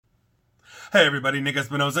Hey everybody, Nick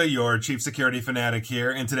Espinosa, your chief security fanatic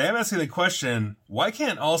here, and today I'm asking the question, why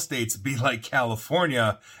can't all states be like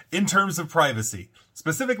California in terms of privacy?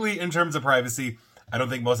 Specifically in terms of privacy, I don't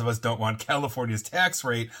think most of us don't want California's tax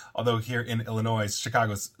rate, although here in Illinois,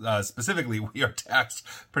 Chicago specifically, we are taxed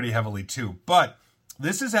pretty heavily too. But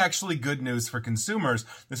this is actually good news for consumers.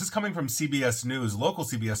 This is coming from CBS News, local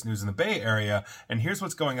CBS News in the Bay Area. And here's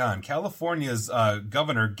what's going on. California's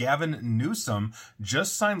Governor Gavin Newsom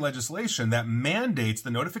just signed legislation that mandates the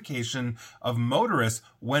notification of motorists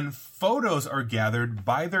when photos are gathered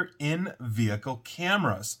by their in-vehicle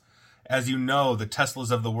cameras. As you know, the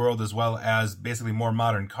Teslas of the world, as well as basically more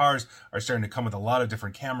modern cars, are starting to come with a lot of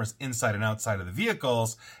different cameras inside and outside of the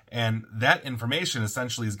vehicles. And that information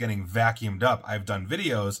essentially is getting vacuumed up. I've done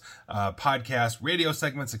videos, podcasts, radio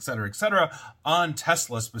segments, etc., on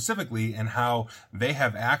Tesla specifically, and how they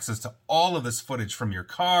have access to all of this footage from your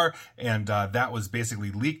car. And that was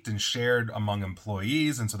basically leaked and shared among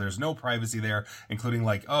employees. And so there's no privacy there, including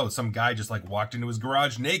like, oh, some guy just like walked into his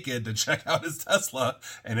garage naked to check out his Tesla,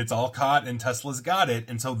 and it's all caught and Tesla's got it.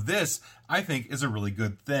 And so this, I think, is a really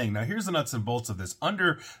good thing. Now, here's the nuts and bolts of this.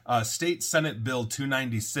 Under State Senate Bill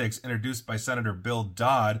 296, introduced by Senator Bill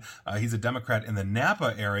Dodd, he's a Democrat in the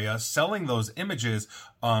Napa area, selling those images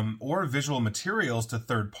or visual materials to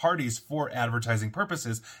third parties for advertising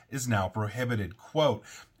purposes is now prohibited. Quote,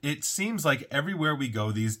 "It seems like everywhere we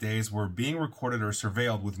go these days, we're being recorded or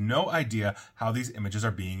surveilled with no idea how these images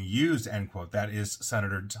are being used," end quote. That is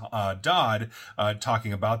Senator Dodd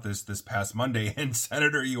talking about this past Monday. And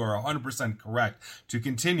Senator, you are 100% correct. To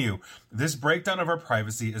continue, this breakdown of our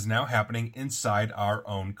privacy is now happening inside our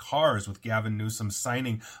own cars. With Gavin Newsom's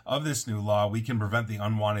signing of this new law, we can prevent the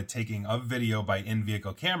unwanted taking of video by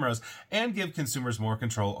in-vehicle cameras and give consumers more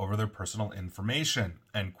control over their personal information,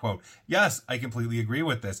 end quote. Yes, I completely agree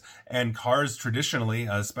with this. And cars traditionally,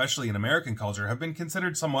 especially in American culture, have been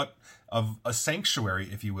considered somewhat of a sanctuary,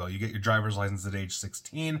 if you will. You get your driver's license at age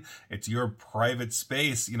 16. It's your private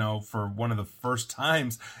space, for one of the first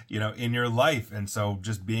times, in your life. And so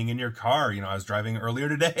just being in your car, I was driving earlier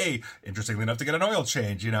today, interestingly enough, to get an oil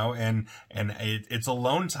change, and it's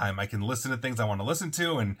alone time. I can listen to things I want to listen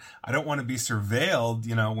to, and I don't want to be surveilled,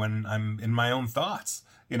 when I'm in my own thoughts,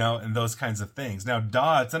 and those kinds of things. Now,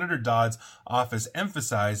 Senator Dodd's office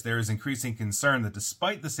emphasized there is increasing concern that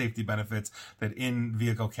despite the safety benefits that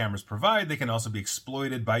in-vehicle cameras provide, they can also be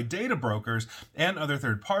exploited by data brokers and other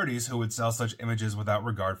third parties who would sell such images without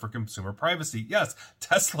regard for consumer privacy. Yes,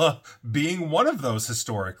 Tesla being one of those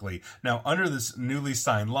historically. Now, under this newly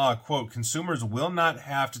signed law, quote, "Consumers will not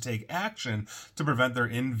have to take action to prevent their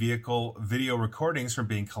in-vehicle video recordings from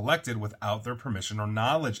being collected without their permission or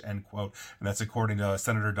knowledge," end quote. And that's according to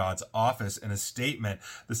Senator Dodd's office. In a statement,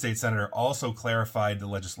 the state senator also clarified the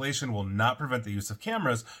legislation will not prevent the use of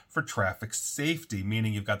cameras for traffic safety,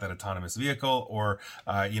 meaning you've got that autonomous vehicle, or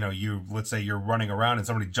let's say you're running around and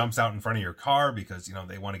somebody jumps out in front of your car because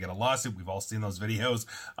they want to get a lawsuit. We've all seen those videos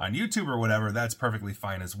on YouTube or whatever. That's perfectly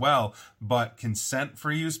fine as well. But consent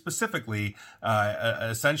for you specifically,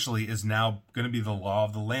 essentially, is now going to be the law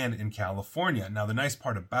of the land in California. Now, the nice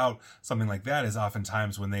part about something like that is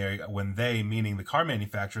oftentimes when they, meaning the car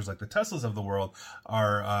manufacturers like the Teslas of the world,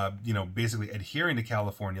 are basically adhering to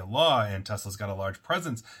California law, and Tesla's got a large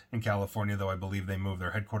presence in California, though I believe they moved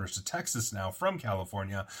their headquarters to Texas now from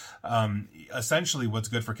California. Essentially, what's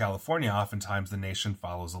good for California, oftentimes the nation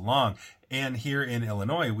follows along. And here in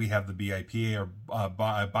Illinois, we have the BIPA, or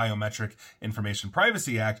Biometric Information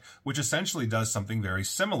Privacy Act, which essentially does something very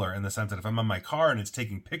similar in the sense that if I'm on my car and it's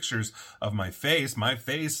taking pictures of my face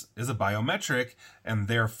is a biometric, and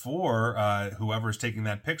therefore whoever's taking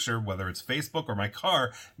that picture, whether it's Facebook or my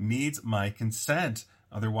car, needs my consent.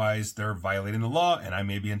 Otherwise, they're violating the law, and I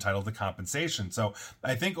may be entitled to compensation. So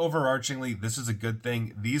I think overarchingly, this is a good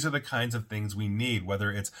thing. These are the kinds of things we need,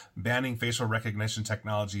 whether it's banning facial recognition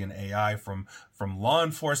technology and AI from law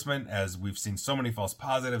enforcement, as we've seen so many false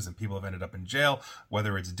positives and people have ended up in jail,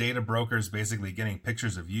 whether it's data brokers basically getting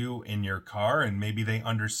pictures of you in your car, and maybe they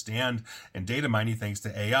understand and data mine you thanks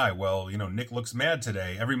to AI. Well, Nick looks mad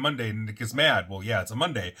today. Every Monday, Nick is mad. Well, yeah, it's a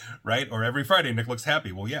Monday, right? Or every Friday, Nick looks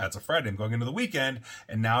happy. Well, yeah, it's a Friday. I'm going into the weekend.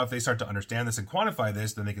 And now if they start to understand this and quantify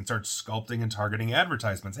this, then they can start sculpting and targeting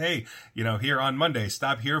advertisements. Hey, here on Monday,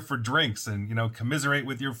 stop here for drinks and, commiserate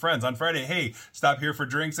with your friends. On Friday, hey, stop here for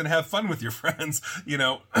drinks and have fun with your friends.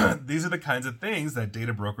 These are the kinds of things that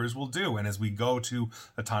data brokers will do. And as we go to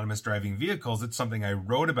autonomous driving vehicles, it's something I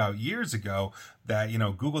wrote about years ago that,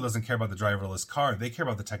 Google doesn't care about the driverless car. They care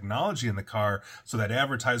about the technology in the car so that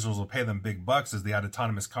advertisers will pay them big bucks as the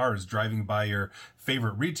autonomous car is driving by your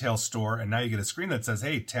favorite retail store, and now you get a screen that says,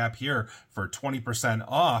 hey, tap here for 20%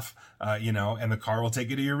 off, and the car will take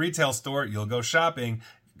you to your retail store. You'll go shopping.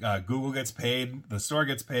 Google gets paid, the store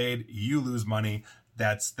gets paid, you lose money.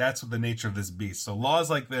 That's what the nature of this beast. So laws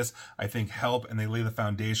like this, I think, help, and they lay the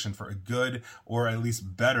foundation for a good, or at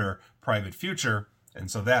least better, private future. And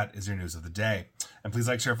so that is your news of the day. And please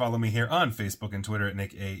like, share, follow me here on Facebook and Twitter at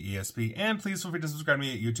NickAESP. And please feel free to subscribe to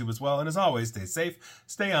me at YouTube as well. And as always, stay safe,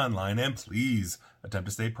 stay online, and please attempt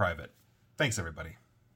to stay private. Thanks, everybody.